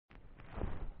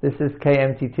This is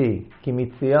KMTT, Ki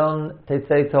Mitzion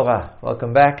Tetzei Torah.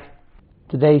 Welcome back.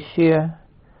 Today's shir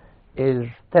is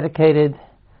dedicated.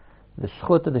 The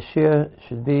shchut of the shir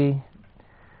should be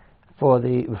for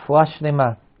the Refuah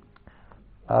Shlema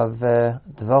of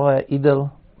Dvorah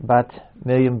Idel Bat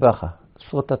Miriam Bacha.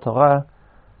 Shchut Torah,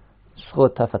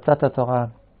 Shchut Hafatzat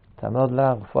Torah, Tamod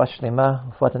La, Refuah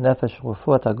Shlema, Refuat HaNefesh,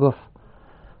 Refuat HaGuf,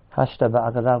 Hashta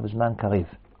Ba'agadah B'zman Kariv.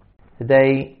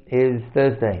 Today is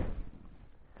Thursday,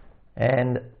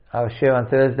 and our shir on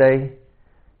Thursday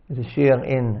is a shir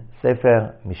in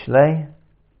Sefer Mishlei,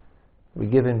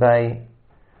 given by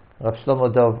Rav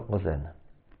Shlomo Dov Rosen.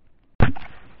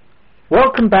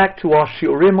 Welcome back to our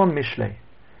shiurim on Mishlei.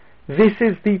 This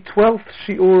is the 12th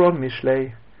shiur on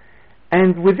Mishlei,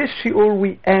 and with this shiur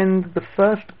we end the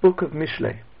first book of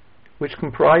Mishlei, which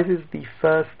comprises the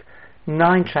first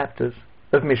 9 chapters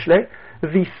of Mishlei.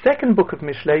 The second book of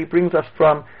Mishlei brings us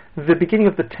from the beginning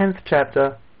of the 10th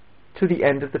chapter to the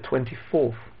end of the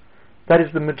 24th. That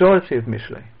is the majority of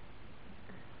Mishlei.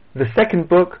 The second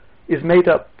book is made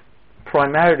up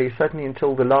primarily, certainly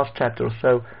until the last chapter or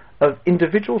so, of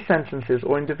individual sentences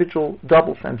or individual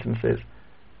double sentences,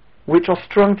 which are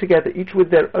strung together, each with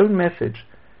their own message,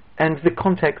 and the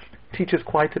context teaches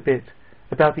quite a bit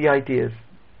about the ideas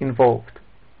involved.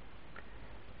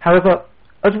 However,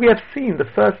 as we have seen, the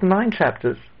first 9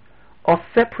 chapters are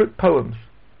separate poems,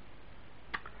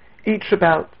 each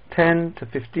about 10 to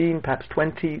 15, perhaps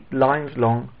 20 lines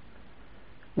long,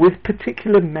 with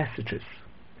particular messages.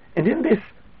 And in this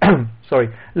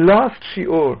last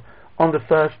shiur on the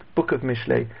first book of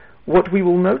Mishlei, what we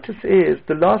will notice is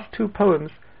the last 2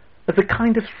 poems as a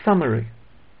kind of summary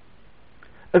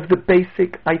of the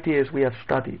basic ideas we have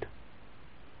studied.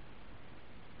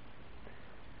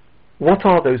 What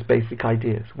are those basic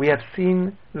ideas? We have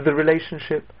seen the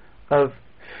relationship of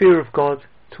fear of God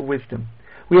to wisdom.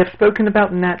 We have spoken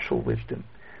about natural wisdom.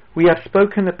 We have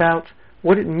spoken about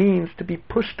what it means to be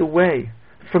pushed away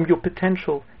from your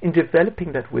potential in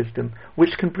developing that wisdom,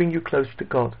 which can bring you close to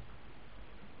God.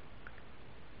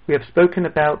 We have spoken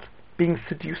about being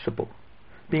seducible,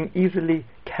 being easily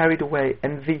carried away,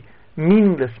 and the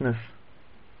meaninglessness,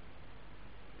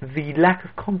 the lack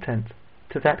of content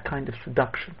to that kind of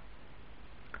seduction.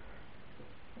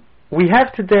 We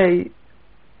have today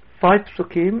 5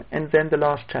 psukim and then the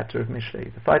last chapter of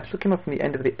Mishlei. The 5 psukim are from the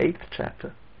end of the 8th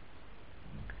chapter.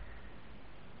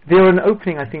 They are an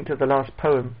opening, I think, to the last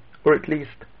poem, or at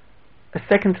least a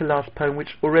second to last poem,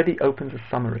 which already opens a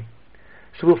summary.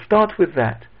 So we'll start with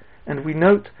that, and we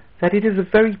note that it is a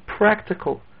very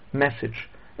practical message,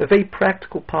 a very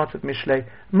practical part of Mishlei,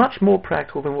 much more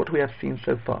practical than what we have seen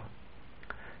so far.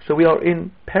 So we are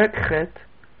in Perek Chet,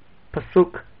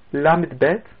 Pasuk Lamed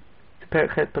Bet, to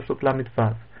Perek Chet, Pasuk Lamed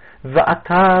Vav.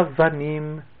 Va'ata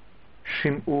vanim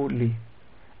shim'u li.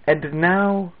 And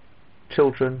now,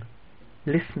 children,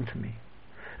 listen to me.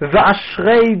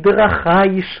 Va'ashrei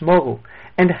drachai yishmoru.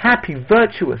 And happy,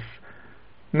 virtuous,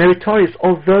 meritorious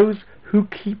are those who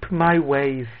keep my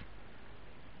ways.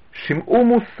 Shim'u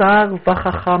musar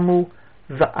v'chachamu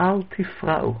va'al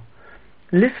tifra'u.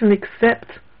 Listen,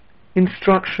 accept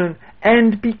instruction,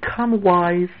 and become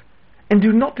wise, and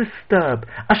do not disturb.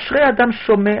 Ashrei adam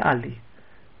shomeh ali.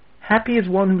 Happy is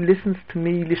one who listens to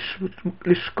me.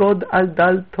 Lishkod al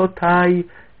dal totai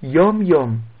yom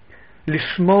yom.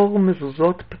 Lishmor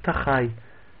mezuzot p'tachai.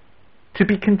 To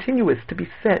be continuous, to be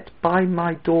set by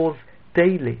my doors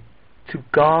daily, to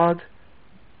guard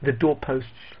the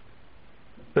doorposts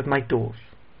of my doors.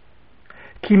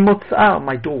 Ki motzah,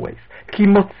 my doorways. Ki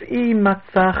motzi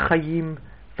matzah chayim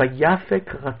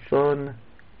vayafek ratzon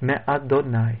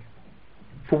me'adonai.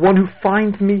 For one who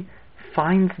finds me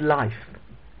finds life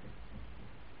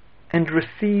and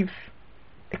receives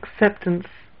acceptance,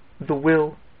 the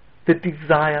will, the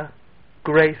desire,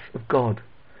 grace of God.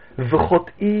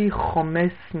 V'chot'i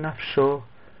chomes nafsho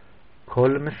kol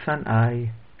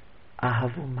mesanai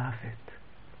ahavu mavet.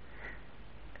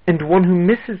 And one who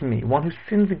misses me, one who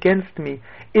sins against me,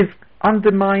 is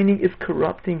undermining, is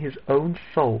corrupting his own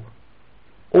soul.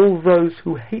 All those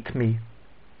who hate me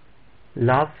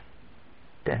love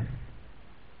death.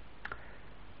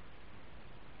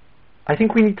 I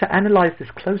think we need to analyze this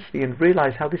closely and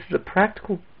realize how this is a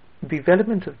practical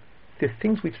development of the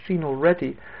things we've seen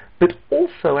already, but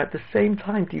also at the same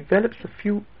time develops a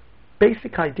few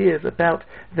basic ideas about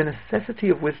the necessity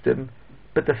of wisdom,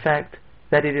 but the fact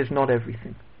that it is not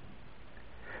everything.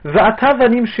 Va'ata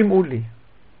vanim shim'u li.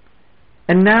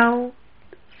 And now,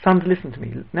 sons, listen to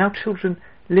me. Now, children,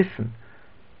 listen.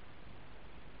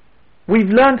 We've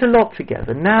learned a lot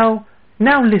together. Now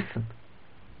listen.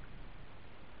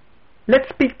 Let's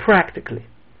speak practically.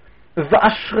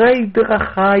 V'ashrei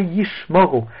derachai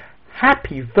yishmoru.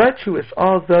 Happy, virtuous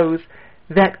are those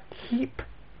that keep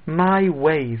my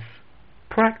ways.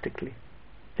 Practically,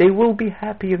 they will be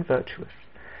happy and virtuous.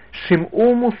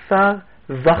 Shim'u musar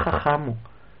v'chachamu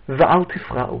v'al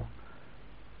tifra'u.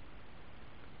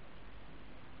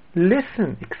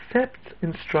 Listen, accept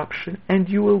instruction, and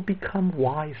you will become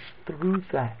wise through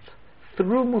that.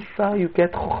 Through Musar you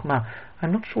get Chokhmah.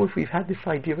 I'm not sure if we've had this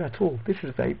idea at all. This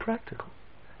is very practical.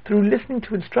 Through listening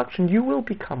to instruction you will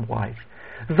become wise.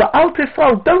 V'al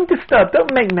tifra'u, don't disturb,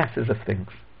 don't make messes of things.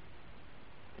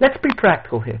 Let's be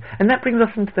practical here. And that brings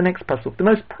us into the next pasuk, the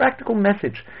most practical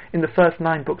message in the first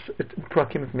 9 books,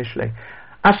 Prakim of Mishlei.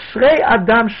 Ashrei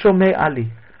Adam Shomei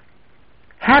Ali.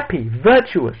 Happy,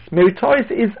 virtuous,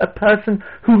 meritorious is a person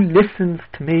who listens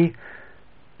to me.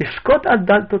 To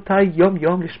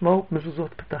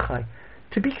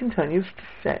be continuous,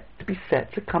 to be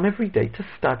set, to come every day, to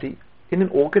study in an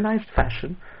organized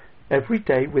fashion, every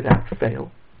day without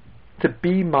fail, to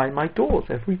be my doors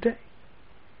every day.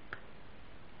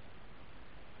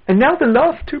 And now the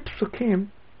last 2 psukim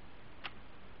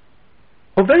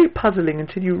are very puzzling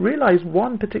until you realize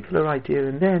one particular idea,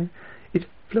 and then it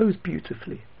flows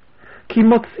beautifully. Ki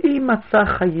motzi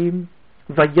matzah chayim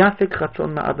vayafek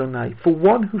ratzon ma'adonai. For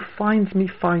one who finds me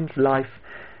finds life,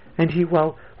 and he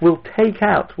will take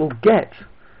out, will get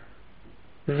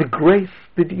the grace,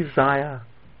 the desire,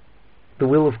 the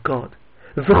will of God.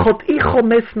 V'chot'i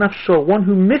chomes nafsho. One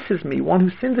who misses me, one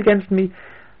who sins against me.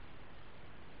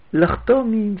 Lachto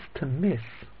means to miss,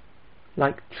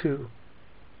 like to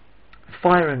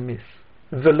fire and miss.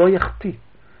 V'lo yachti,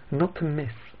 not to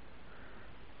miss.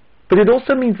 But it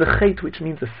also means a chait, which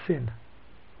means a sin.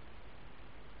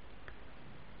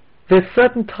 There's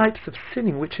certain types of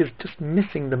sinning which is just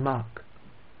missing the mark.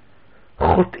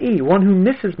 Chot'i, one who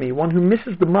misses me, one who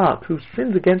misses the mark, who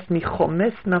sins against me,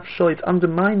 chomes nafsho, it's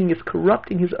undermining, is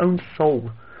corrupting his own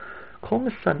soul. All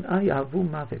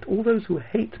those who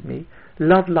hate me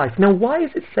love life. Now why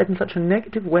is it said in such a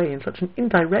negative way, in such an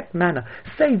indirect manner?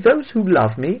 Say those who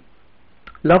love me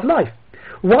love life.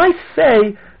 Why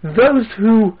say those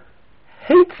who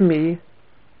hate me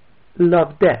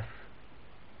love death?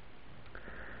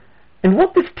 And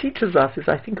what this teaches us is,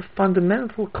 I think, a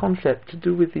fundamental concept to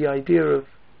do with the idea of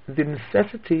the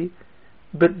necessity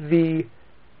but the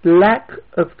lack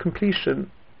of completion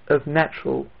of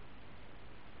natural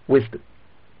wisdom.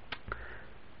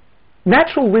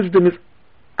 Natural wisdom is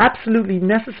absolutely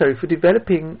necessary for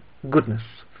developing goodness.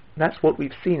 That's what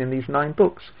we've seen in these 9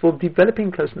 books, for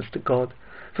developing closeness to God,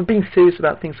 for being serious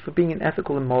about things, for being an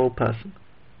ethical and moral person.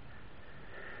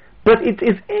 But it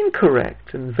is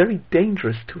incorrect and very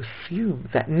dangerous to assume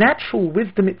that natural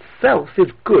wisdom itself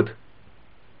is good.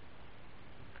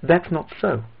 That's not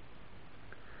so.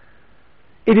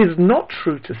 It is not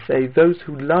true to say those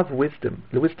who love wisdom,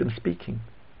 the wisdom speaking,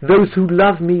 those who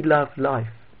love me love life.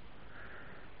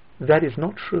 That is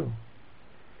not true.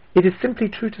 It is simply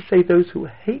true to say those who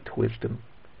hate wisdom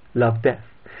love death.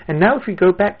 And now if we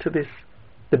go back to this,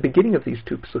 the beginning of these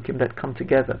 2 psukim that come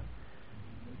together,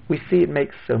 we see it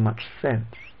makes so much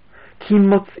sense. Ki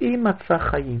motzi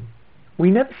matzah chayim.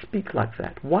 We never speak like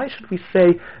that. Why should we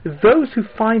say those who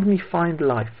find me find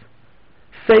life?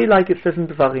 Say like it says in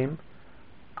Dvarim,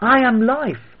 I am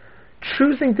life.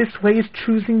 Choosing this way is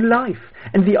choosing life.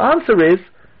 And the answer is,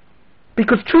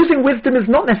 because choosing wisdom is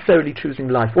not necessarily choosing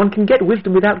life. One can get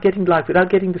wisdom without getting life, without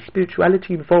getting the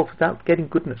spirituality involved, without getting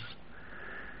goodness.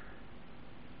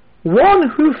 One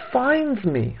who finds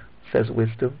me, says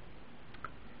wisdom,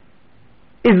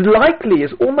 is likely,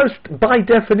 is almost by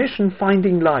definition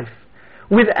finding life.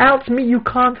 Without me you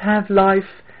can't have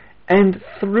life, and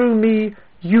through me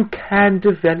you can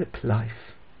develop life.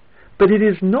 But it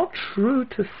is not true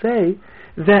to say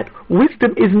that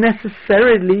wisdom is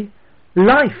necessarily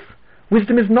life.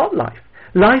 Wisdom is not life.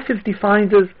 Life is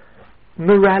defined as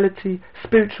morality,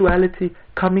 spirituality,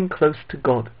 coming close to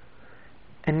God.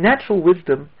 And natural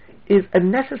wisdom is a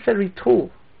necessary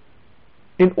tool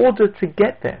in order to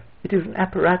get there. It is an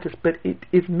apparatus, but it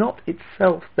is not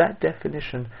itself that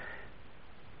definition.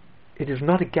 It is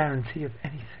not a guarantee of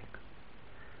anything.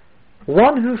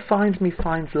 One who finds me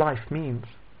finds life means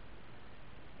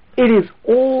it is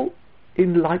all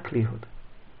in likelihood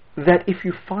that if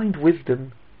you find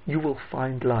wisdom, you will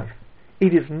find life.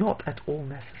 It is not at all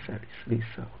necessarily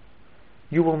so.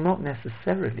 You will not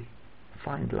necessarily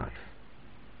find life.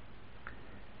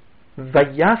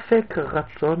 Vayafek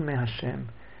ratzon meHashem,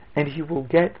 and he will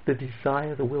get the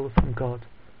desire, the will from God.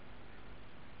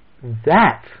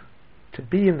 That, to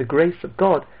be in the grace of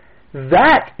God,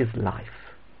 that is life.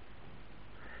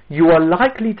 you are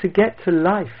likely to get to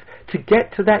life, to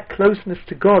get to that closeness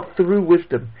to God through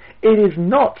wisdom. It is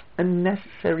not a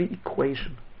necessary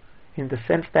equation, in the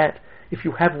sense that if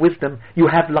you have wisdom, you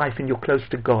have life and you're close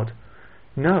to God.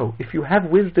 No, if you have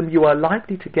wisdom, you are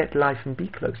likely to get life and be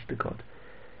close to God.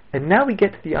 And now we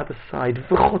get to the other side.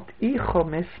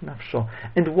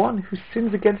 And one who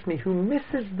sins against me, who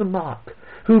misses the mark,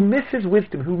 who misses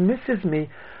wisdom, who misses me,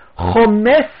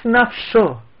 chomes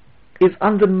nafsho, is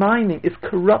undermining, is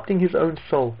corrupting his own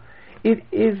soul. It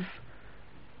is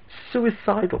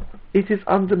suicidal. It is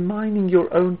undermining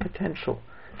your own potential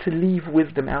to leave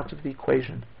wisdom out of the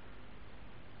equation.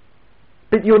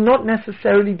 But you're not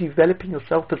necessarily developing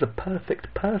yourself as a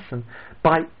perfect person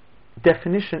by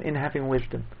definition in having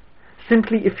wisdom.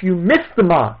 Simply, if you miss the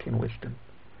mark in wisdom,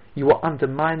 you are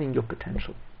undermining your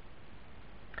potential.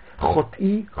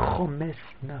 Chot'i chomes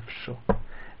nafsho.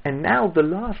 And now the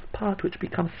last part, which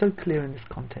becomes so clear in this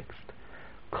context.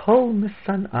 Kol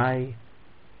mesanai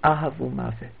ahavu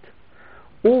mavet.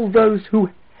 All those who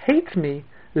hate me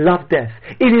love death.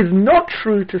 It is not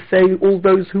true to say all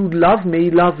those who love me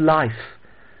love life,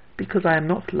 because I am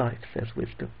not life, says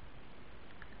wisdom.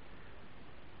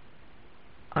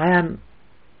 I am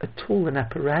a tool, an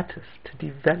apparatus to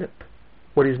develop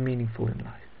what is meaningful in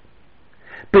life.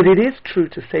 But it is true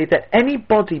to say that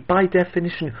anybody, by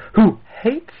definition, who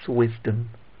hates wisdom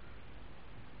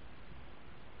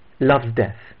loves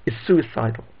death, is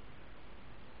suicidal.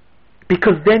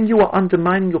 Because then you are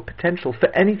undermining your potential for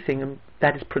anything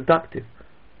that is productive.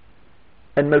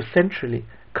 And most centrally,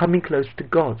 coming close to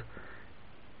God.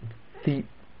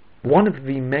 One of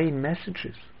the main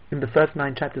messages in the first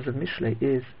 9 chapters of Mishlei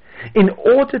is, in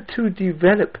order to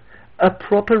develop a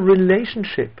proper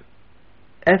relationship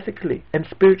ethically and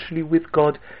spiritually with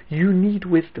God, you need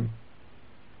wisdom.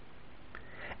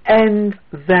 And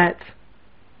that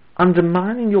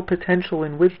undermining your potential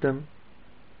in wisdom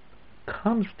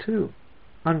comes to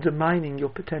undermining your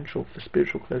potential for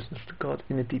spiritual closeness to God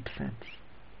in a deep sense.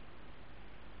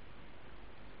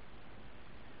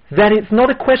 That it's not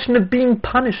a question of being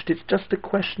punished, it's just a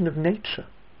question of nature.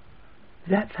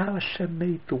 That's how Hashem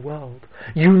made the world.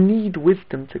 You need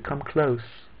wisdom to come close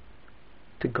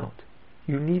to God.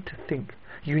 You need to think.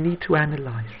 You need to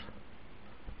analyze.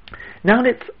 Now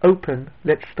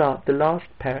let's start the last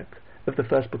parak of the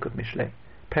first book of Mishlei,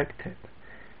 Parak Tet.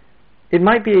 It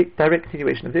might be a direct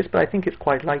continuation of this, but I think it's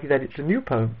quite likely that it's a new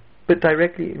poem, but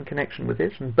directly in connection with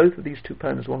this. And both of these two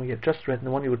poems, the one we have just read and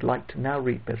the one you would like to now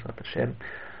read, Bezrat Hashem,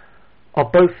 are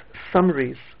both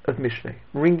summaries of Mishlei,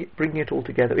 bringing it all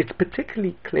together. It's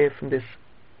particularly clear from this,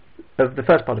 of the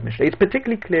first part of Mishlei, it's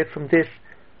particularly clear from this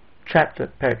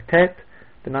chapter, Parak Tet,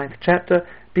 the 9th chapter,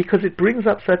 because it brings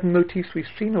up certain motifs we've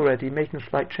seen already, making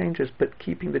slight changes, but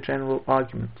keeping the general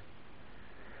argument.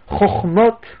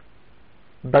 Chochmot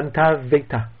banta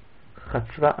veita,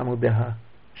 chatzva amudeha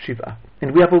shiva.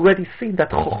 And we have already seen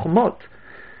that chochmot,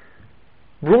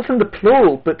 brought in the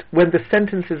plural, but when the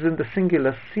sentence is in the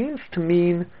singular, seems to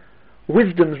mean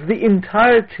wisdoms, the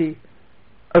entirety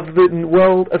of the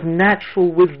world of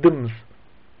natural wisdoms.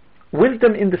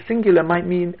 Wisdom in the singular might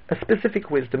mean a specific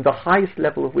wisdom, the highest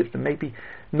level of wisdom, maybe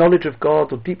knowledge of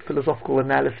God or deep philosophical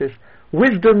analysis.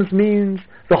 Wisdoms means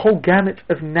the whole gamut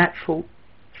of natural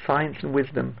science and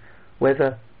wisdom,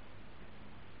 whether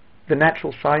the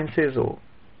natural sciences or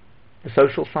the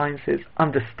social sciences,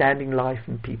 understanding life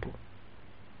and people.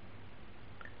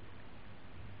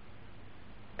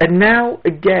 And now,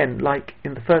 again, like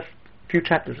in the first few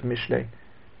chapters of Mishlei,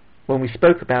 when we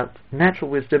spoke about natural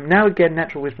wisdom, now again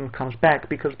natural wisdom comes back,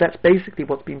 because that's basically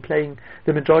what's been playing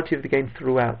the majority of the game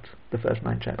throughout the first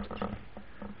 9 chapters.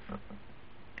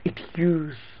 It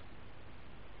hews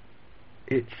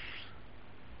its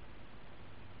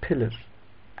pillars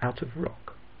out of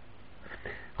rock.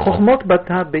 Chochmot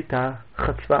bata beita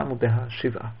chatzva amudeha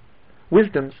shiva.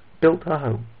 Wisdoms built her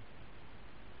home.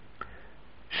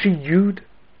 She hewed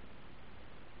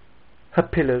her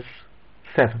pillars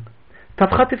 7.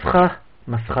 Tavcha tifcha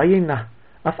mascha yena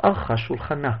af archa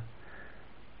shulchana.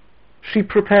 She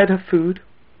prepared her food.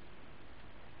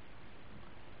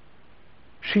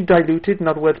 She diluted, in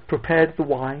other words, prepared the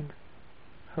wine,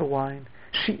 her wine.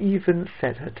 She even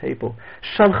set her table.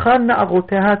 Shalcha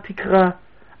na'aroteha tikra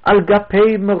al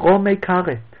gapei meromei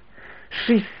karet.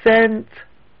 She sent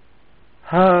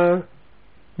her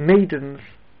maidens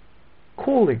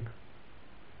calling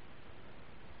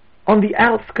on the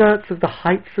outskirts of the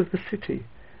heights of the city.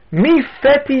 Mi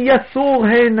feti yasur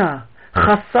hena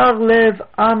chasar lev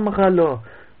amralo.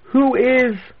 Who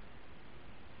is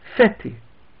feti?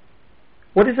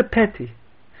 What is a petty?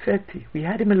 Feti. We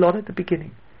had him a lot at the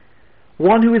beginning.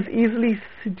 One who is easily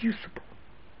seducible.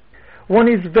 one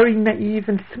is very naive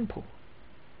and simple,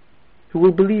 who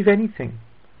will believe anything.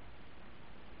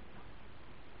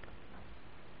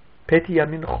 Peti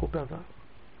yamin chodavar.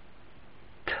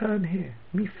 Turn here.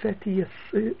 Mifeti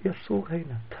yasur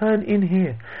heina. Turn in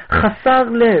here. Chasar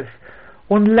lev,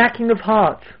 one lacking of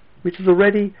heart, which is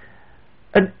already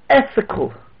an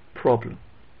ethical problem,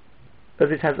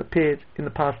 as it has appeared in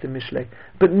the past in Mishlei,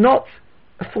 but not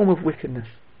a form of wickedness,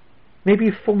 maybe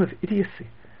a form of idiocy,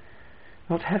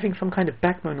 not having some kind of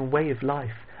backbone and way of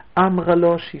life.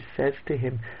 Amralo, she says to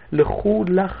him, Lechu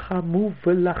lachamu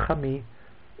v'lachami,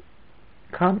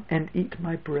 come and eat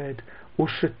my bread,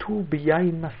 u'shetu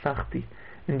b'yayin masachti,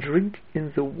 and drink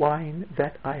in the wine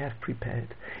that I have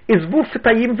prepared. Izvu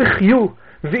fetayim v'chyu,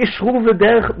 v'ishru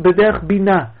v'derech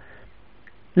bina.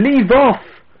 Leave off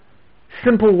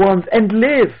simple ones and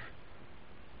live,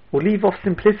 or leave off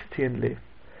simplicity and live.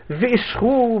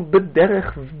 V'ishru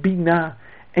b'derech bina,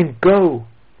 and go,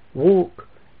 walk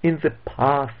in the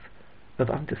path of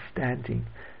understanding.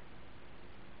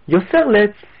 Yoser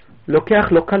letz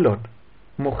lokeach lo kalon,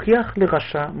 mochiach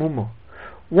lerasha mumo.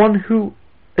 One who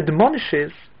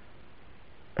admonishes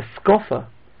a scoffer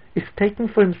is taking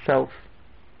for himself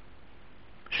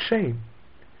shame,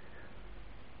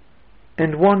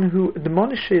 and one who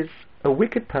admonishes a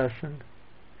wicked person,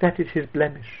 that is his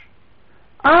blemish.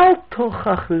 Al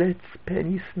tochach letz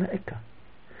penis ne'eka.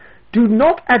 Do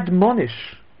not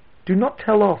admonish, do not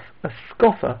tell off a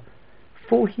scoffer,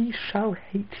 for he shall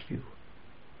hate you.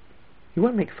 He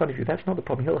won't make fun of you, that's not the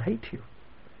problem, he'll hate you.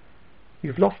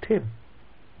 You've lost him.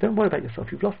 Don't worry about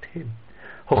yourself, you've lost him.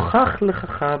 Hochach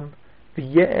lechacham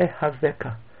v'ye'eh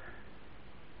haveka.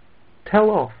 Tell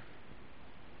off,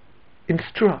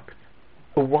 instruct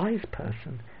a wise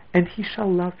person, and he shall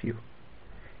love you.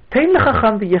 Tein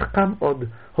lechacham v'yechkam od,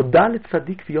 hoda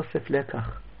letzadik v'yosef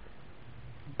lekach.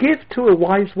 Give to a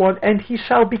wise one, and he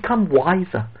shall become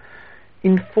wiser.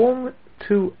 Inform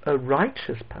to a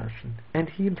righteous person, and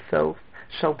he himself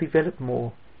shall develop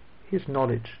more his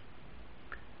knowledge,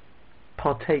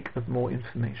 partake of more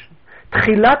information.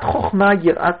 Tchilat chokhmah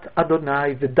yirat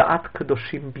Adonai v'da'at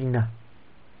kadoshim bina.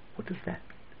 What does that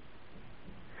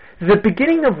mean? The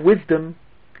beginning of wisdom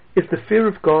is the fear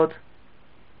of God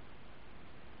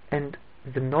and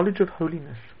the knowledge of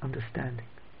holiness, understanding.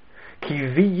 For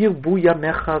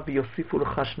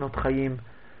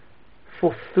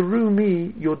through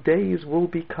me your days will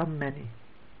become many,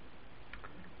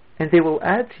 and they will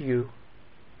add to you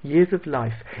years of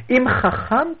life. Im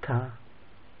chachamta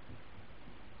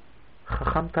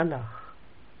lach,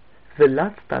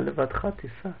 velasta levadcha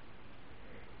tisa.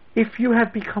 If you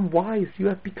have become wise, you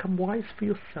have become wise for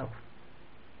yourself,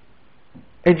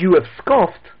 and you have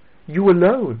scoffed, you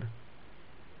alone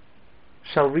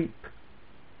shall reap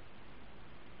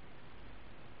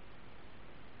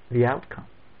the outcome.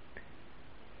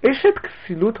 Eshet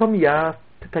ksilut homya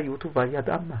petayut uvayad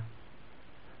amma.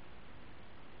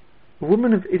 A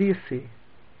woman of idiocy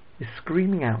is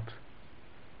screaming out,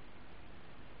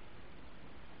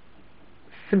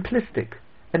 simplistic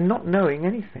and not knowing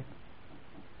anything,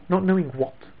 not knowing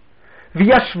what.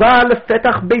 V'yashva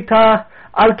lefetach beita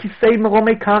al kisei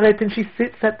meromei karet, and she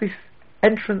sits at this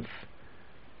entrance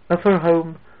of her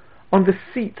home on the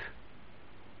seat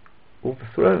or the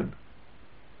throne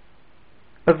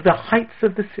of the heights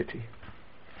of the city.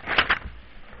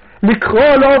 To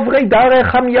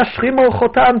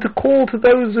call to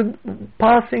those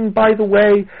passing by the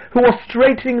way who are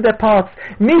straightening their paths.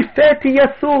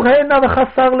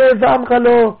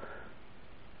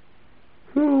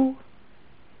 Who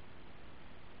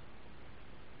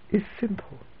is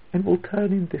simple and will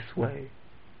turn in this way?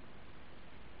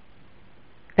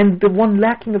 And the one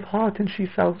lacking of heart, and she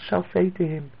shall say to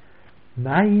him,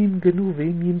 Mayim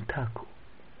genuvim yimtaku,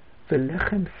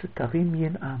 velechem setarim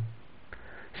yen'am.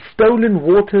 Stolen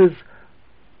waters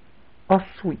are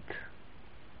sweet,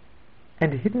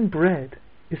 and hidden bread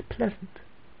is pleasant.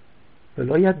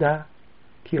 Velo yada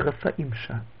ki rafa'im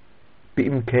sham,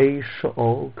 bi'imkei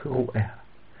sha'ol k'ru'eh.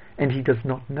 And he does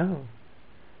not know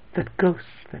that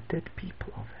ghosts, that dead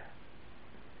people are there.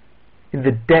 In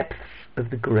the depths of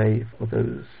the grave are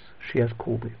those she has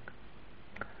called in.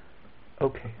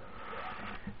 Okay.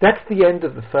 That's the end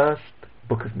of the first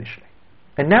book of Mishlei.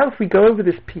 And now if we go over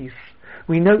this piece,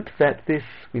 we notice this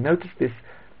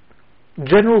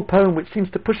general poem, which seems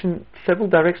to push in several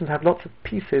directions, have lots of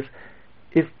pieces,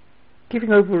 is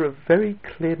giving over a very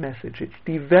clear message. It's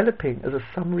developing as a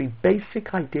summary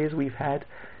basic ideas we've had,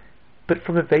 but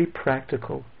from a very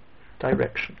practical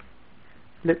direction.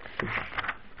 Let's see.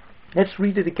 Let's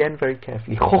read it again very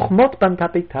carefully.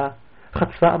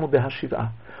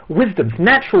 Wisdom,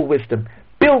 natural wisdom,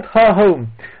 built her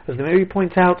home. As the Mary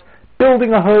points out,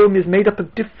 building a home is made up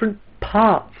of different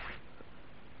parts.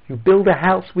 You build a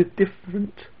house with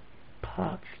different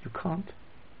parts. You can't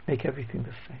make everything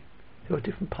the same. There are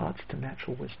different parts to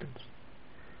natural wisdoms.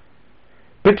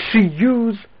 But she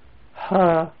used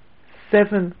her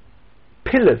 7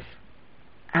 pillars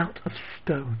out of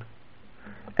stone.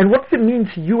 And what does it mean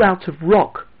to you out of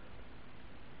rock?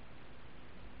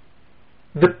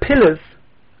 The pillars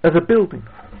of a building.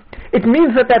 It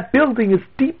means that that building is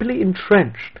deeply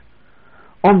entrenched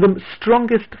on the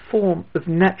strongest form of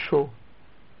natural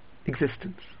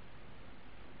existence.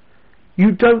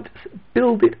 You don't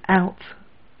build it out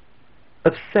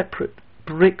of separate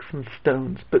bricks and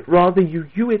stones, but rather you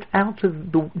hew it out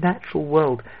of the natural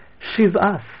world.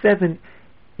 Shiva, 7,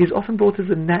 is often brought as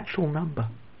a natural number.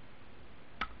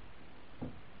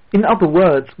 In other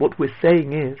words, what we're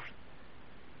saying is,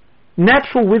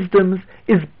 natural wisdom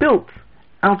is built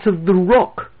out of the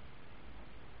rock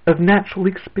of natural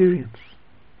experience.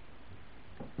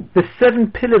 The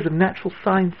 7 pillars of natural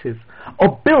sciences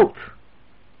are built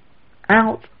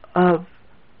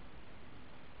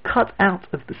cut out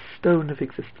of the stone of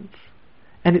existence,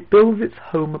 and it builds its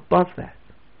home above that.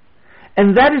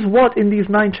 And that is what in these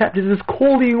 9 chapters is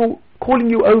calling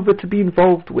you over to be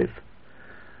involved with.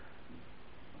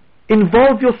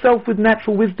 Involve yourself with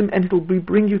natural wisdom and it will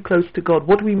bring you close to God.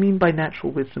 What do we mean by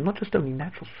natural wisdom? Not just only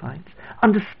natural science.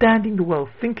 Understanding the world,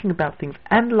 thinking about things,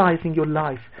 analyzing your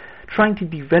life, trying to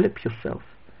develop yourself.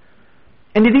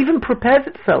 And it even prepares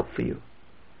itself for you,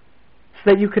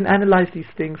 so that you can analyze these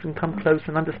things and come close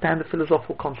and understand the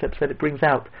philosophical concepts that it brings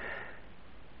out.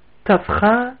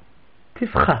 Tafcha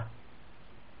tifcha,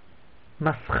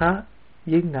 mascha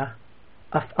yina,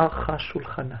 af'alcha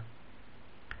shulchana.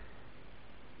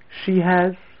 She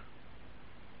has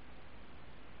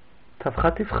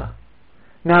tafcha tifcha.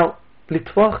 Now,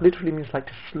 litvoch literally means like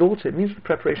to slaughter. It means the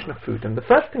preparation of food. And the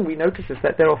first thing we notice is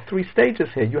that there are 3 stages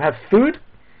here. You have food,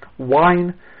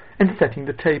 wine, and setting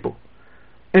the table.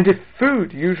 And if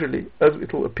food, usually, as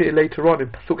it will appear later on in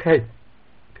Pasuk Hey,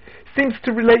 seems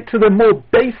to relate to the more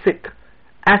basic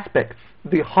aspects,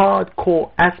 the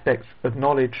hardcore aspects of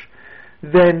knowledge,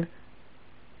 then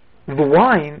the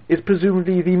wine is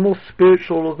presumably the more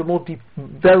spiritual or the more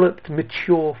developed,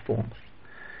 mature forms.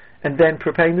 And then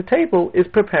preparing the table is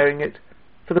preparing it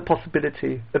for the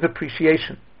possibility of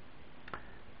appreciation.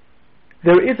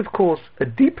 There is, of course, a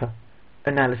deeper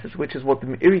analysis, which is what the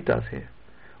Meiri does here,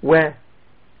 where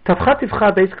Tafcha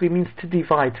tifcha basically means to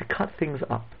divide, to cut things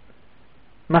up.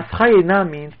 Mascha yina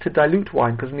means to dilute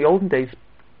wine, because in the olden days,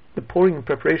 the pouring and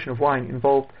preparation of wine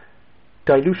involved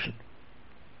dilution.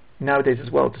 Nowadays as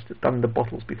well, just done in the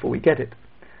bottles before we get it.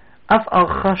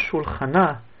 Af'alcha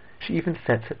shulchana, she even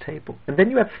sets her table. And then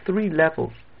you have 3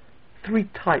 levels, 3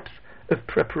 types of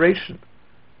preparation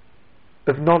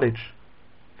of knowledge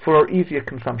for our easier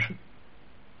consumption.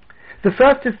 The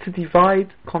first is to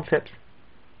divide concepts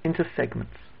into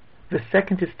segments. The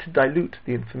second is to dilute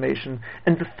the information,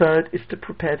 and the third is to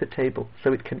prepare the table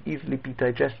so it can easily be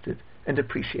digested and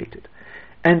appreciated.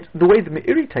 And the way the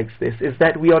Meiri takes this is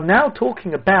that we are now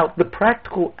talking about the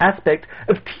practical aspect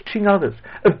of teaching others,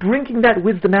 of bringing that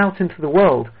wisdom out into the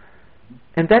world.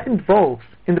 And that involves,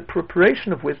 in the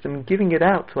preparation of wisdom and giving it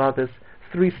out to others,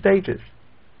 3 stages.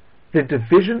 The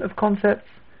division of concepts,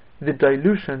 the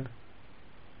dilution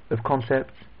of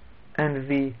concepts, and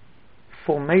the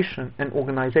formation and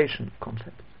organization of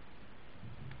concepts.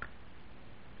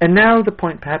 And now the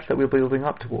point perhaps that we're building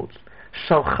up towards.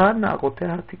 Shalcha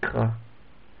na'aroteha tikra.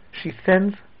 She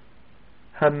sends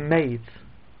her maids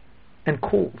and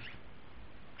calls.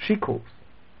 She calls.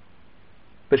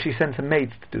 But she sends her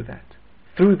maids to do that.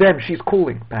 Through them she's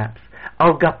calling, perhaps.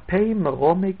 Al gapei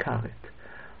merome karet.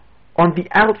 On the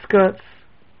outskirts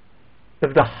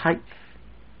of the heights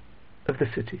of the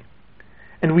city.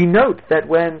 And we note that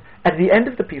when, at the end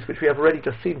of the piece, which we have already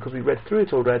just seen because we read through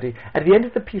it already, at the end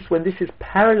of the piece when this is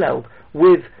paralleled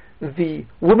with the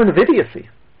woman of idiocy,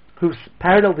 who's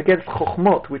paralleled against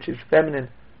chokhmot, which is feminine,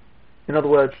 in other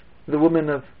words, the woman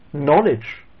of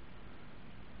knowledge,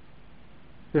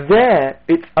 there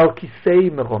it's al kisei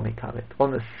merome karet,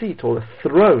 on a seat or a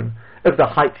throne of the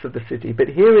heights of the city, but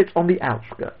here it's on the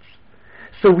outskirts.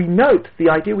 So we note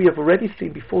the idea we have already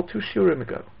seen before 2 shurim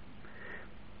ago,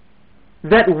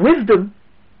 that wisdom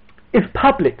is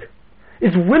public,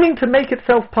 is willing to make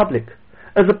itself public,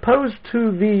 as opposed to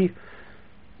the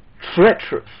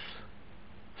treacherous,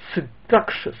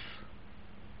 seductious,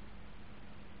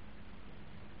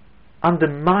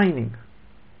 undermining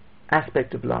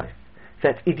aspect of life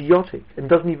that's idiotic and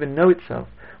doesn't even know itself,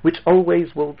 which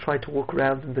always will try to walk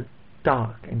around in the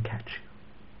dark and catch you.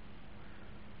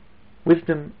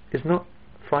 Wisdom is not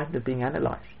frightened of being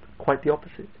analyzed. quite the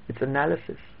opposite. It's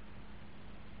analysis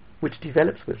which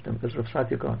develops wisdom, as Rav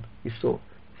Saadia Gaon, you saw,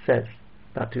 says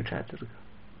about 2 chapters ago.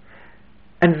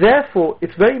 And therefore,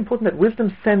 it's very important that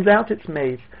wisdom sends out its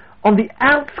maids on the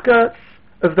outskirts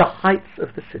of the heights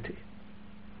of the city.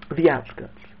 The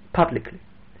outskirts, publicly.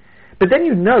 But then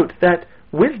you note that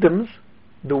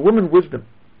the woman wisdom,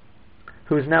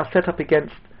 who is now set up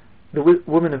against the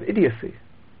woman of idiocy,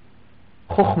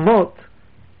 Chochmot,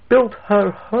 built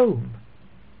her home.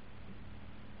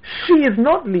 She is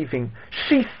not leaving.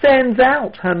 She sends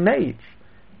out her maids.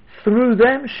 Through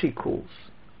them she calls.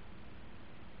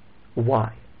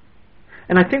 Why?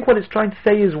 And I think what it's trying to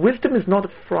say is wisdom is not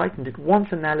frightened. It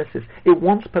wants analysis. It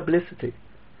wants publicity.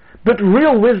 But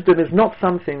real wisdom is not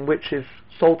something which is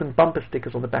sold in bumper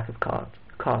stickers on the back of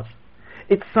cars.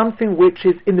 It's something which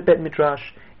is in the Bet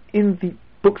Midrash, in the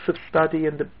books of study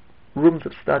and the rooms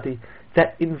of study,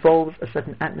 that involves a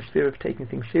certain atmosphere of taking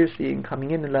things seriously and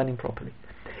coming in and learning properly.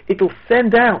 It'll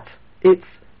send out its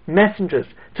messengers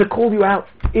to call you out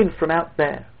in from out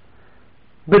there.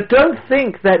 But don't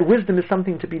think that wisdom is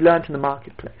something to be learnt in the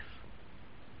marketplace.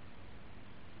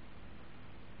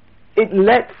 It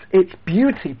lets its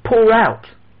beauty pour out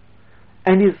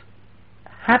and is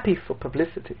happy for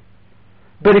publicity.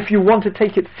 But if you want to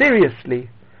take it seriously,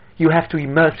 you have to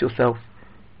immerse yourself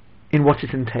in what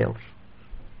it entails.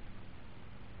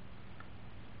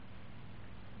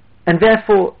 And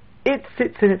therefore, it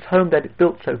sits in its home that it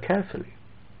built so carefully,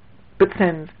 but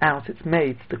sends out its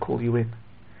maids to call you in.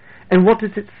 And what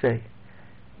does it say?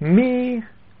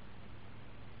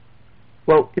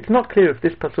 Well, it's not clear if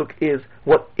this pasuk is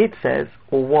what it says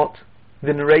or what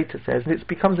the narrator says, and it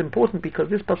becomes important because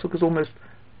this pasuk is almost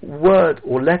word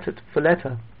or letter for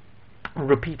letter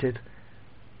repeated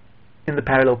in the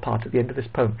parallel part at the end of this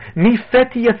poem. Mi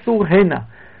feti yasur hena.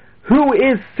 Who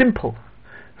is simple?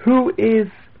 Who is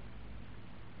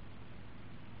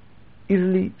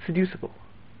easily seducible?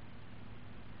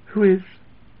 Who is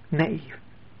naive?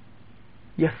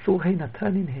 Yasur hena,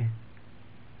 turn in here.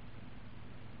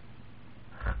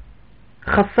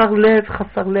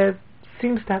 Chasar lev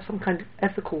seems to have some kind of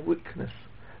ethical weakness,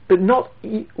 but not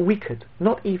wicked,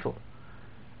 not evil.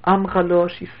 Amchalo,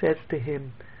 she says to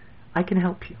him, I can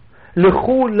help you.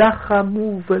 Lechu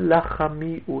lachamu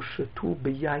velachami ushetu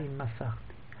beyayin masachti.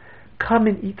 Come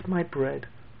and eat my bread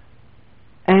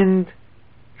and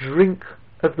drink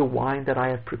of the wine that I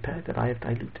have prepared, that I have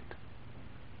diluted.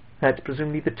 That's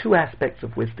presumably the 2 aspects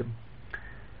of wisdom: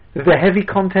 the heavy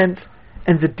content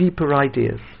and the deeper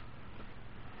ideas.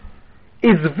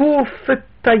 Izvu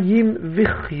fetayim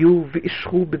vichyu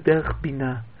v'ishru b'derech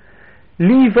bina.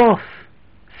 Leave off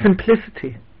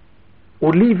simplicity,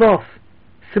 or leave off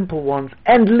simple ones,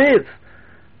 and live.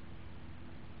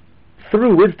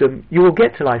 Through wisdom you will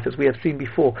get to life, as we have seen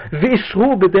before.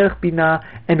 V'ishru b'derech bina,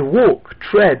 and walk,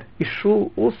 tread.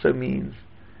 Ishru also means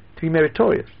to be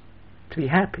meritorious, to be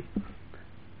happy.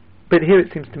 But here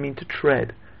it seems to mean to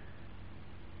tread,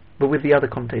 but with the other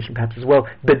connotation perhaps as well.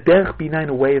 B'derech bina, in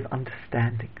a way of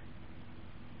understanding.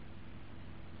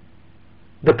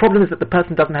 The problem is that the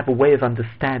person doesn't have a way of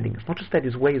understanding. It's not just that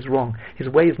his way is wrong. His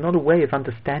way is not a way of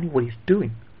understanding what he's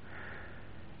doing.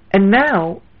 And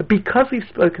now, because we've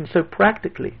spoken so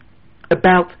practically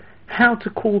about how to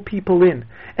call people in,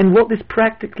 and what wisdom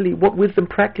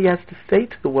practically has to say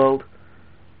to the world,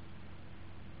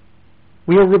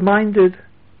 we are reminded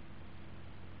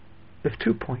of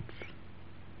 2 points.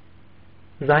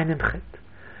 Zayin and Chet.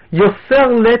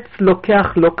 Yoser letz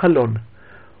lokeach lo kalon.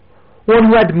 One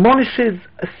who admonishes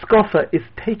a scoffer is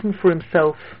taking for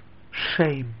himself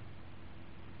shame.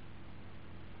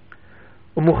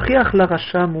 U'mochiach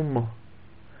larasha mumo.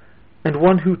 And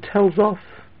one who tells off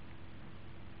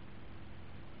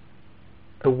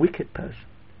a wicked person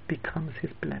becomes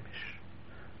his blemish.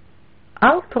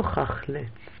 Al tochach letz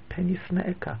pen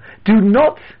yisnaeka. Do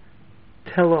not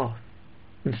tell off,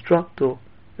 instruct or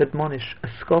admonish a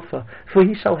scoffer, for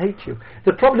he shall hate you.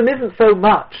 The problem isn't so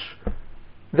much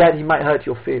that he might hurt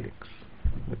your feelings.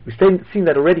 We've seen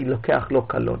that already, lokeach lo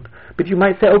kalon. But you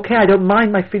might say, okay, I don't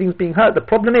mind my feelings being hurt. The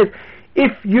problem is,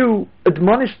 if you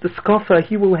admonish the scoffer,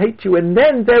 he will hate you, and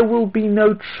then there will be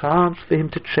no chance for him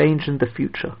to change in the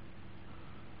future.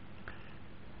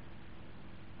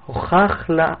 Hochach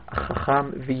la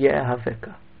chacham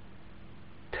v'yehaveka.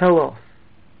 Tell off,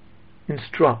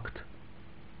 instruct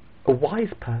a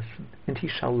wise person, and he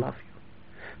shall love you.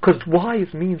 Because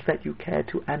wise means that you care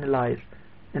to analyze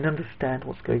and understand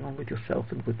what's going on with yourself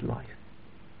and with life.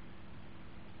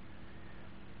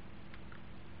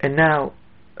 And now,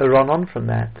 run on from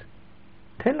that.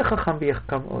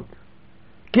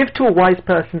 Give to a wise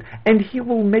person, and he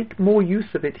will make more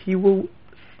use of it. He will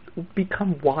will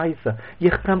become wiser.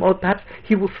 Or perhaps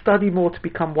he will study more to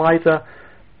become wiser.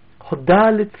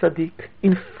 Hoda l'tzadik,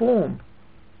 inform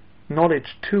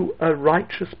knowledge to a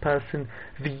righteous person.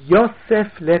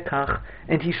 V'yosef lekach,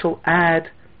 and he shall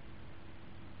add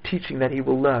teaching that he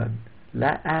will learn.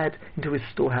 Add into his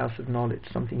storehouse of knowledge,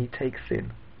 something he takes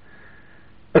in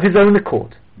of his own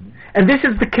accord. And this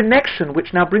is the connection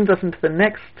which now brings us into the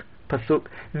next pasuk.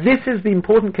 This is the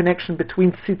important connection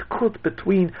between tzidkut,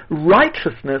 between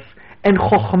righteousness, and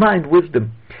chokhmah, and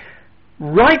wisdom.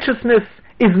 Righteousness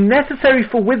is necessary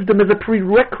for wisdom as a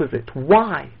prerequisite.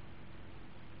 Why?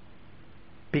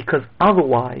 Because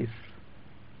otherwise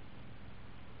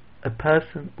a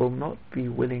person will not be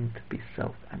willing to be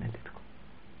self-analytical.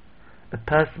 A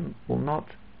person will not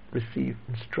receive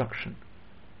instruction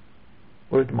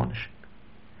or admonishing.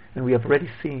 And we have already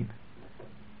seen,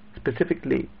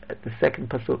 specifically at the second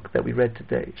pasuk that we read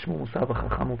today, Shmu Musa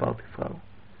v'chachamu v'al tifrau,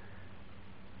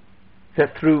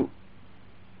 that through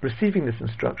receiving this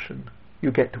instruction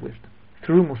you get to wisdom.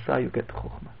 Through Musa you get to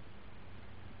Chokhmah.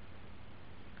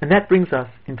 And that brings us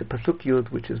into pasuk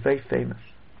Yud, which is very famous.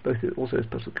 Both it also is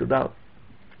pasuk Yud.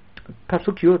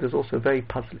 Pasuk Yud is also very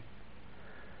puzzling.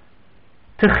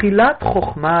 Techilat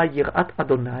Chokhmah Yirat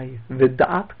Adonai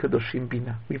V'da'at Kadoshim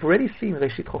Bina. We've already seen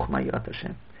Reshit Chokhmah Yirat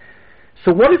Hashem.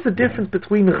 So what is the difference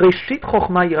between Reshit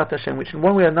Chokhmah Yirat Hashem, which in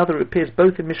one way or another appears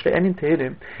both in Mishlei and in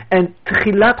Tehillim, and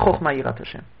Techilat Chokhmah Yirat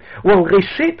Hashem? Well,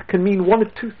 Reshit can mean one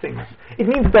of two things. It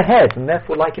means the head, and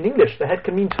therefore, like in English, the head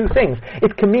can mean two things.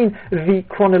 It can mean the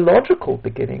chronological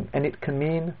beginning, and it can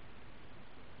mean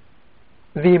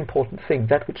the important thing,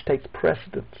 that which takes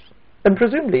precedence. And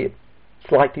presumably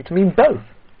it's likely to mean both.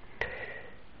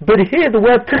 But here the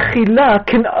word Techilah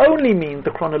can only mean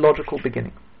the chronological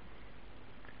beginning.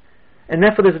 And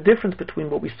therefore there's a difference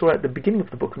between what we saw at the beginning of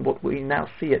the book and what we now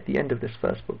see at the end of this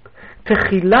first book.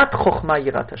 Techilat Chokhmah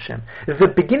Yirat Hashem. The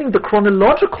beginning, the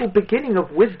chronological beginning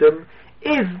of wisdom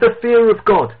is the fear of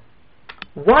God.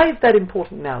 Why is that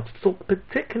important now to talk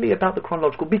particularly about the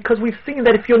chronological? Because we've seen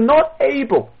that if you're not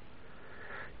able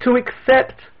to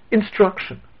accept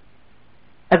instruction,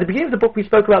 at the beginning of the book we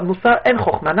spoke about Musa and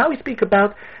Chokhmah. Now we speak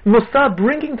about Musa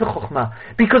bringing to Chokhmah.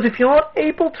 Because if you're not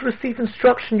able to receive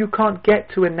instruction, you can't get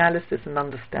to analysis and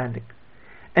understanding.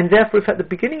 And therefore, if at the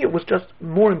beginning it was just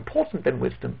more important than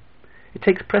wisdom, it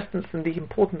takes precedence in the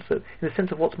importance of, in the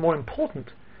sense of what's more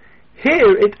important.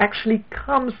 Here it actually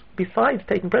comes, besides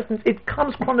taking precedence, it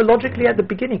comes chronologically at the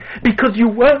beginning. Because you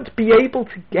won't be able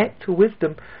to get to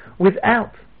wisdom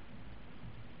without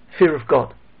fear of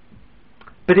God.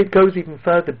 But it goes even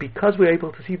further. Because we're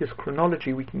able to see this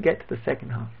chronology, we can get to the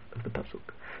second half of the pasuk.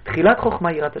 Tchilat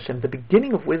Chokhmah Yirat Hashem. The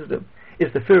beginning of wisdom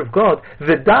is the fear of God.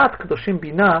 V'da'at Kadoshim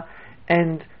Bina,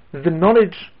 and the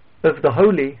knowledge of the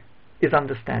holy is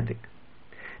understanding.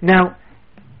 Now,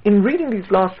 in reading these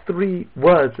last three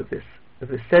words of this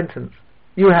sentence,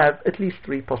 you have at least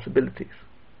three possibilities.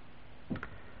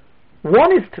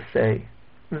 One is to say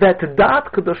that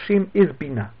Da'at Kadoshim is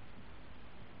Bina.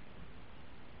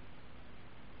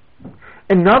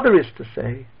 Another is to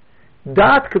say,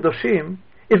 Da'at Kadoshim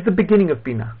is the beginning of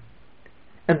Bina.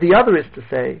 And the other is to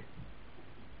say,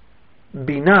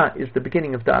 Bina is the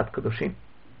beginning of Da'at Kadoshim.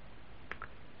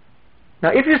 Now,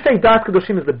 if you say Da'at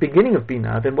Kadoshim is the beginning of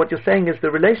Bina, then what you're saying is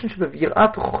the relationship of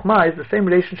Yirat Chokhmah is the same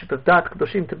relationship of Da'at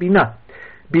Kadoshim to Bina.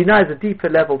 Bina is a deeper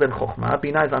level than Chokhmah.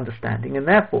 Bina is understanding. And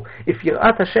therefore, if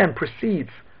Yirat Hashem precedes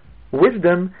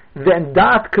wisdom, then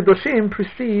Da'at Kadoshim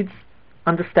precedes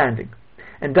understanding.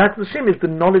 And Da'at Kadoshim is the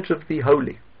knowledge of the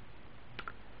holy.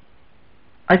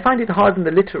 I find it hard in the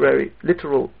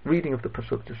literal reading of the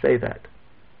pasuk to say that,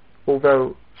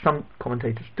 although some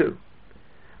commentators do.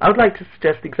 I would like to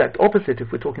suggest the exact opposite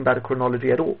if we're talking about a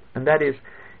chronology at all, and that is,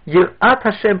 Yirat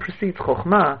Hashem precedes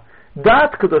Chokhmah,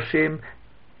 Da'at Kadoshim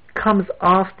comes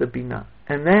after Bina,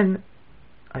 and then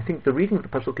I think the reading of the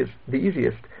pasuk is the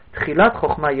easiest. Tchilat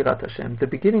Chokhmah Yirat Hashem, the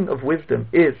beginning of wisdom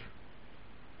is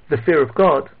the fear of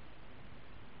God.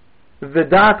 The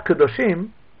Da'at Kadoshim,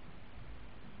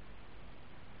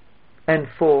 and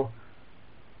for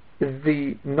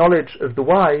the knowledge of the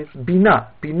wise,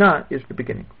 Bina. Bina is the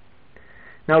beginning.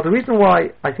 Now, the reason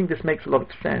why I think this makes a lot of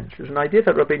sense is an idea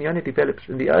that Rabbeinu Yonah develops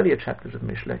in the earlier chapters of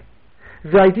Mishlei.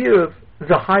 The idea of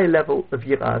the higher level of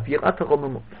Yirah, of Yirat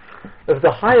HaRomimut, of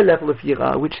the higher level of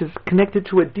Yirah, which is connected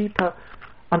to a deeper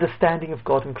understanding of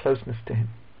God and closeness to Him.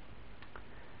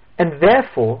 And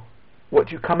therefore,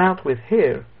 what you come out with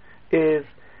here is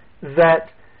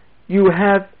that you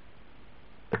have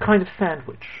a kind of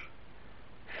sandwich.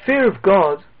 Fear of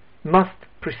God must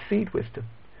precede wisdom.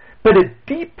 But a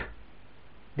deep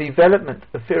development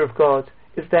of fear of God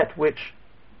is that which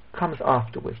comes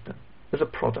after wisdom. as a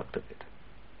product of it.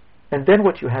 And then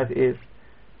what you have is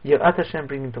Yirat Hashem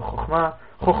bringing to Chokhmah,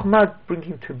 Chokhmah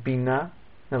bringing to Bina,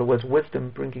 in other words,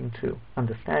 wisdom bringing to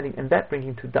understanding, and that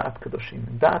bringing to Da'at Kadoshim.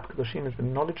 And Da'at Kadoshim is the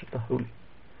knowledge of the holy,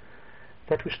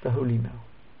 that which the holy know,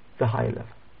 the higher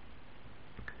level.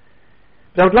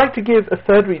 But I would like to give a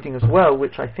third reading as well,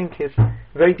 which I think is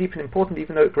very deep and important,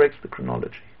 even though it breaks the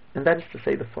chronology. And that is to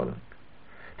say the following.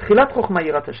 Tchilat Chokhmah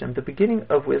Yirat Hashem, the beginning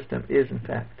of wisdom is in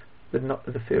fact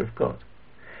the fear of God.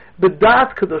 But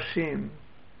Da'at Kadoshim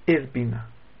is Bina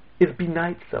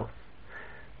itself.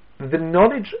 The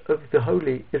knowledge of the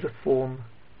holy is a form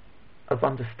of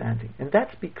understanding. And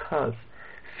that's because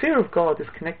fear of God is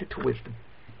connected to wisdom.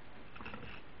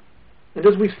 And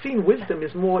as we've seen, wisdom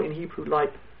is more in Hebrew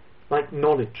like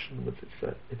knowledge. In other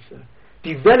words, it's a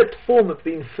developed form of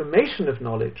the information of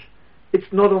knowledge.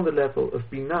 It's not on the level of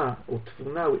Binah or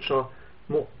Tvunah, which are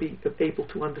more able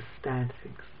to understand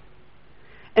things.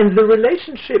 And the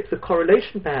relationship, the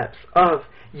correlation perhaps, of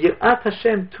Yirat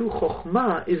Hashem to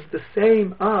Chokhmah is the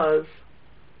same as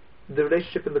the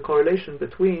relationship and the correlation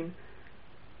between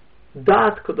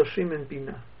Da'at Kadoshim and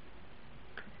Bina.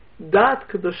 Da'at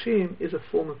Kadoshim is a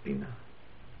form of Bina.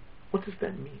 What does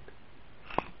that mean?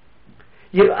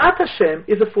 Yirat Hashem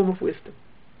is a form of wisdom,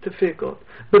 to fear God.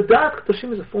 But Da'at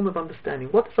Kadoshim is a form of understanding.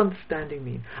 What does understanding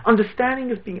mean? Understanding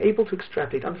is being able to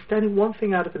extrapolate, understanding one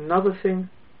thing out of another thing,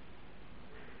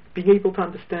 being able to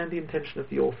understand the intention of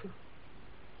the author.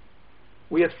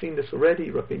 We have seen this already.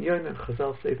 Rabbeinu Yonah and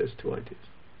Chazal say those two ideas.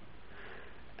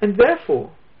 And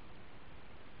therefore,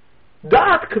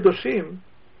 Da'at Kadoshim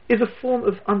is a form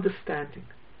of understanding.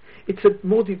 It's a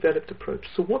more developed approach.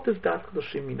 So what does Da'at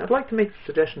Kadoshim mean? I'd like to make the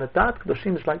suggestion that Da'at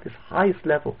Kadoshim is like this highest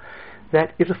level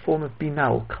that is a form of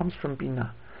Bina, or comes from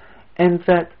Bina. And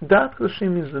that Da'at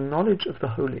Kadoshim is the knowledge of the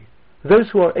holy. Those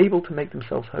who are able to make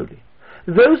themselves holy.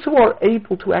 Those who are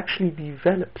able to actually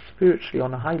develop spiritually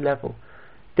on a high level,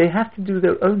 they have to do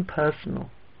their own personal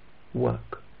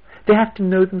work. They have to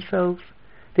know themselves.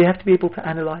 They have to be able to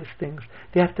analyze things.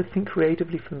 They have to think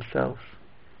creatively for themselves.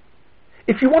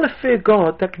 If you want to fear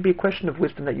God, that can be a question of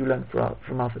wisdom that you learn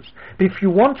from others. But if you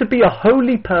want to be a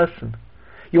holy person,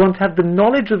 you want to have the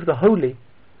knowledge of the holy,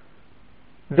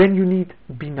 then you need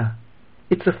Bina.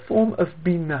 It's a form of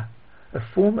Bina, a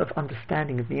form of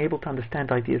understanding, of being able to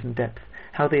understand ideas in depth,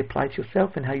 how they apply to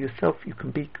yourself, and how yourself you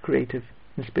can be creative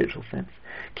in spiritual sense.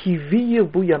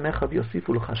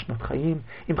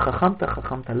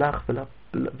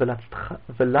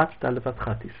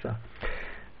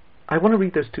 I want to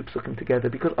read those two psukim together,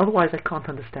 because otherwise I can't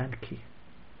understand ki.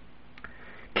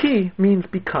 Ki means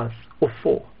because, or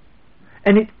for.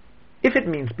 And if it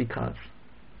means because,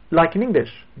 like in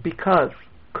English, because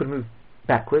could move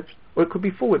backwards, or it could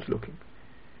be forwards looking.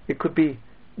 It could be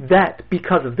that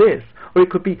because of this, or it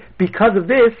could be because of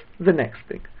this, the next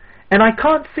thing. And I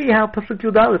can't see how Pasuk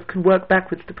Yud Aleph can work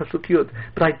backwards to Pasuk Yud,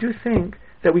 but I do think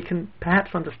that we can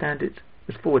perhaps understand it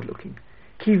as forward looking.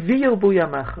 Ki v'yirbu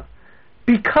yamacha.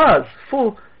 Because,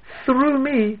 for, through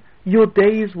me, your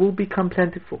days will become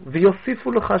plentiful. V'yosifu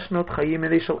lecha shnot chayim,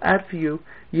 and they shall add for you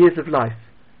years of life.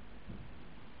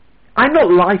 I'm not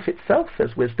life itself,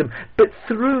 says wisdom, but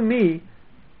through me,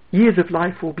 years of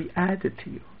life will be added to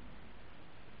you.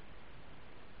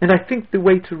 And I think the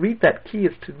way to read that key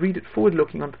is to read it forward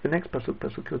looking onto the next pasuk,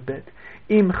 Pasuk Yud Bet.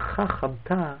 Im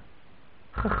chachamta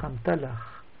lach,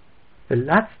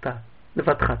 v'latzta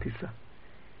levatcha tisa.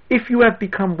 If you have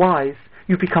become wise,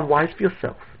 you become wise for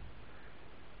yourself.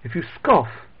 If you scoff,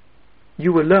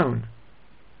 you alone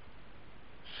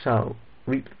shall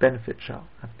reap the benefit, shall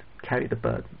have to carry the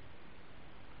burden.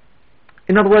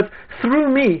 In other words, through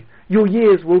me, your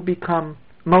years will become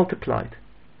multiplied.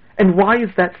 And why is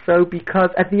that so? Because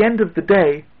at the end of the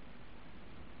day,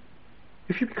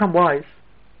 if you become wise,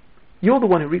 you're the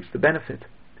one who reaps the benefit.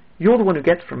 You're the one who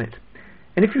gets from it.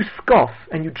 And if you scoff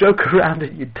and you joke around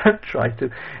it, you don't try to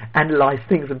analyze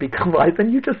things and become wise, then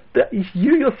you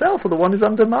yourself are the one who's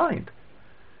undermined.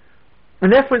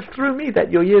 And therefore it's through me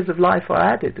that your years of life are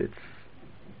added.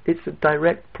 It's a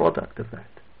direct product of that.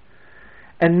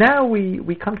 And now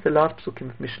we come to the last psukim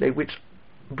of Mishlei, which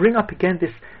bring up again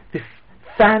this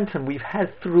phantom we've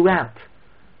had throughout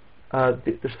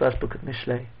this first book of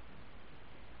Mishlei.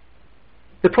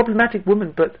 The problematic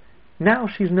woman, but now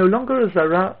she's no longer a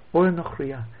Zara or a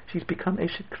Nochriya. She's become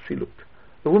Eshet Ksilut,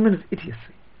 a woman of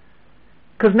idiocy.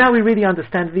 Because now we really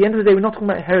understand, at the end of the day, we're not talking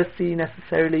about heresy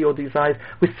necessarily or desires.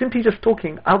 We're simply just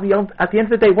talking, at the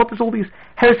end of the day, what does all these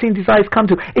heresy and desires come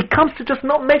to? It comes to just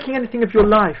not making anything of your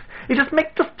life. It just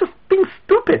being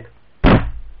stupid.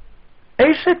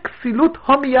 Eshet Ksilut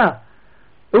Homiyah.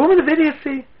 A woman of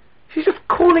idiocy, she's just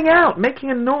calling out, making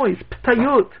a noise,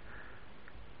 ptayut.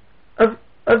 of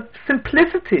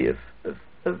simplicity, of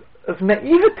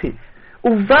naivety.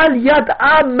 Uval yad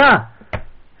amma.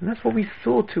 And that's what we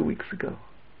saw 2 weeks ago.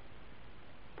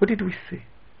 What did we see?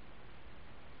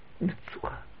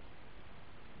 Nitzua.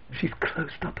 She's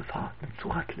closed up of heart.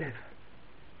 Nitzuat lev.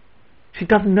 She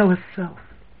doesn't know herself.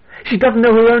 She doesn't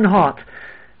know her own heart.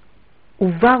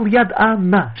 Uval yad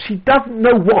amma. She doesn't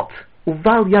know what.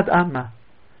 Uval yad amma.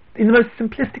 In the most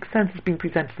simplistic sense, it's being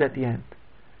presented at the end.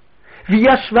 She's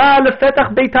not in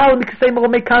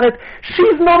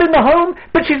the home,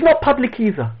 but she's not public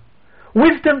either.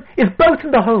 Wisdom is both in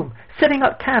the home, setting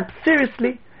up camp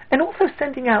seriously, and also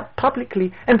sending out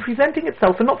publicly and presenting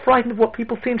itself and not frightened of what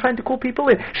people see and trying to call people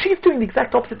in. She's doing the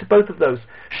exact opposite to both of those.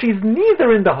 She's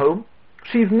neither in the home,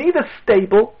 she's neither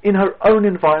stable in her own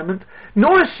environment,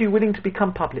 nor is she willing to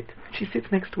become public. She sits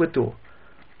next to a door,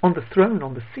 on the throne,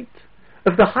 on the seat,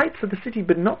 of the heights of the city,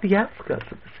 but not the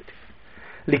outskirts of the city.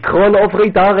 To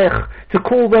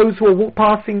call those who are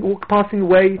passing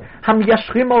away,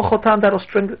 that are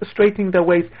straightening their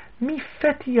ways.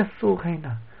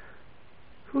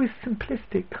 Who is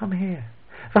simplistic, come here.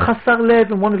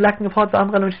 And one is lacking of heart,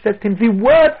 and she says to him, the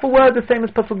word for word the same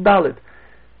as Pasuk Dalet,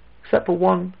 except for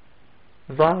one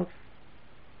vav,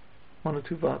 one or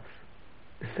two vavs,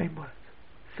 the same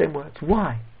words.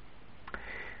 Why?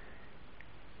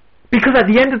 Because at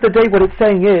the end of the day, what it's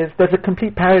saying is there's a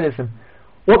complete parallelism.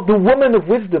 What the woman of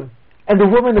wisdom and the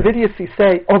woman of idiocy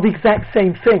say are the exact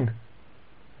same thing.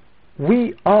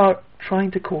 We are trying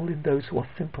to call in those who are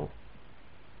simple,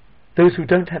 those who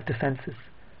don't have defenses,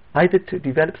 either to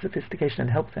develop sophistication and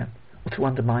help them, or to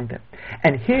undermine them.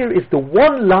 And here is the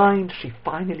one line she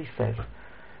finally says.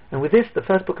 And with this, the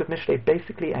first book of Mishlei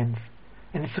basically ends.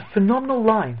 And it's a phenomenal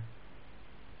line.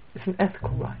 It's an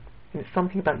ethical line. And it's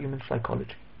something about human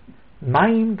psychology.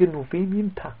 Mayim genuvim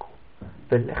yimtaku,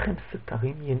 velechem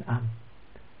setarim yin'am.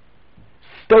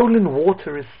 Stolen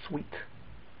water is sweet,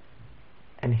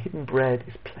 and hidden bread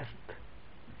is pleasant.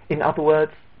 In other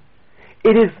words,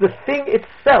 it is the thing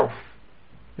itself,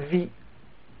 the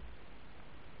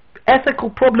ethical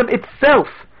problem itself,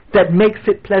 that makes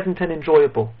it pleasant and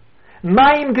enjoyable.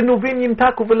 Mayim genuvim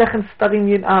yimtaku velechem setarim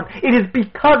yin'am. It is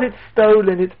because it's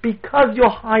stolen, it's because you're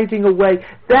hiding away.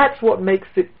 That's what makes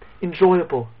it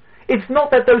enjoyable. It's not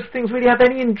that those things really have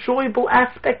any enjoyable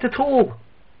aspect at all.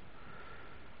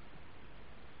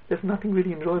 There's nothing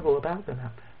really enjoyable about them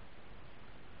out there.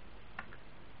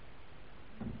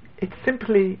 It's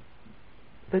simply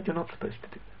that you're not supposed to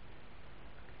do that.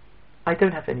 I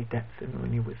don't have any depth in the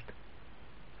new wisdom,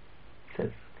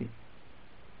 says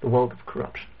the world of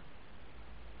corruption.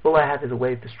 All I have is a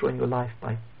way of destroying your life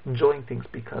by enjoying things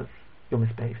because you're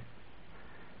misbehaving.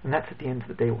 And that's at the end of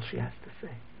the day all she has to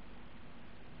say.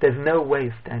 There's no way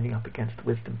of standing up against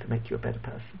wisdom to make you a better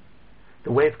person.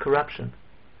 The way of corruption,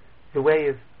 the way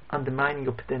of undermining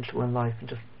your potential in life and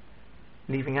just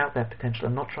leaving out that potential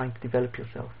and not trying to develop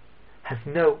yourself, has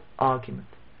no argument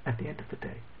at the end of the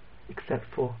day, except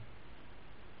for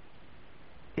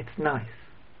it's nice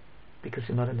because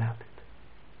you're not allowed it,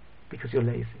 because you're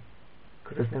lazy,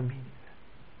 because there's no meaning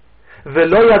there.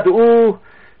 V'lo yad'u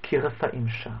ki rafa'im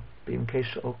sham b'imkei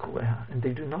she'or koreha, and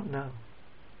they do not know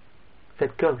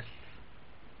that ghosts,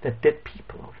 that dead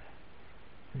people are there,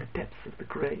 in the depths of the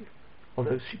grave, or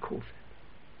those she calls it.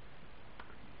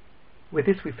 With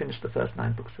this we finish the first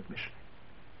 9 books of Mishlei.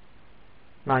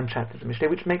 9 chapters of Mishlei,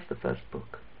 which makes the first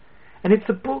book. And it's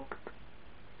a book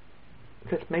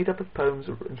that's made up of poems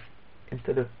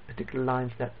instead of particular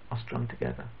lines that are strung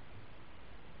together.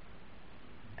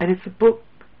 And it's a book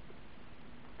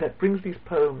that brings these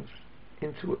poems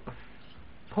into a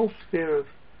whole sphere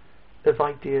of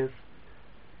ideas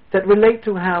that relate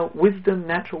to how wisdom,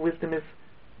 natural wisdom, is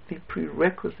the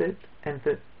prerequisite and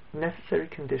the necessary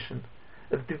condition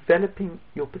of developing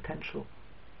your potential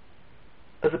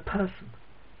as a person,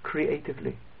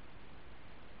 creatively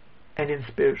and in a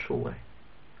spiritual way.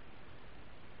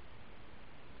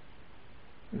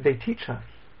 They teach us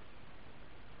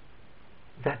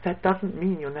that doesn't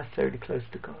mean you're necessarily close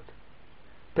to God,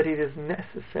 but it is a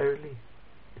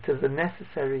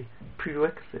necessary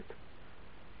prerequisite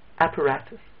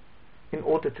apparatus in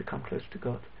order to come close to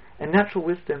God. And natural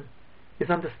wisdom is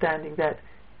understanding that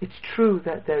it's true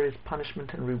that there is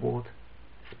punishment and reward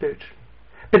spiritually,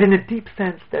 but in a deep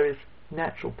sense there is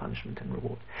natural punishment and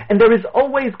reward, and there is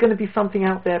always going to be something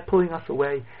out there pulling us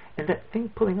away, and that thing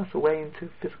pulling us away into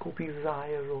physical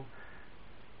desire or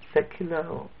secular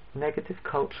or negative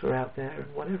culture out there,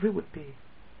 and whatever it would be,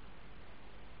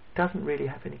 doesn't really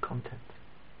have any content.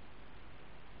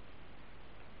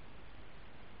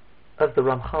 As the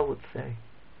Ramchal would say,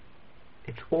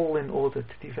 it's all in order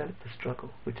to develop the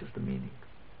struggle, which is the meaning.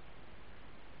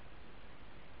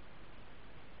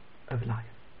 of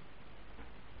life.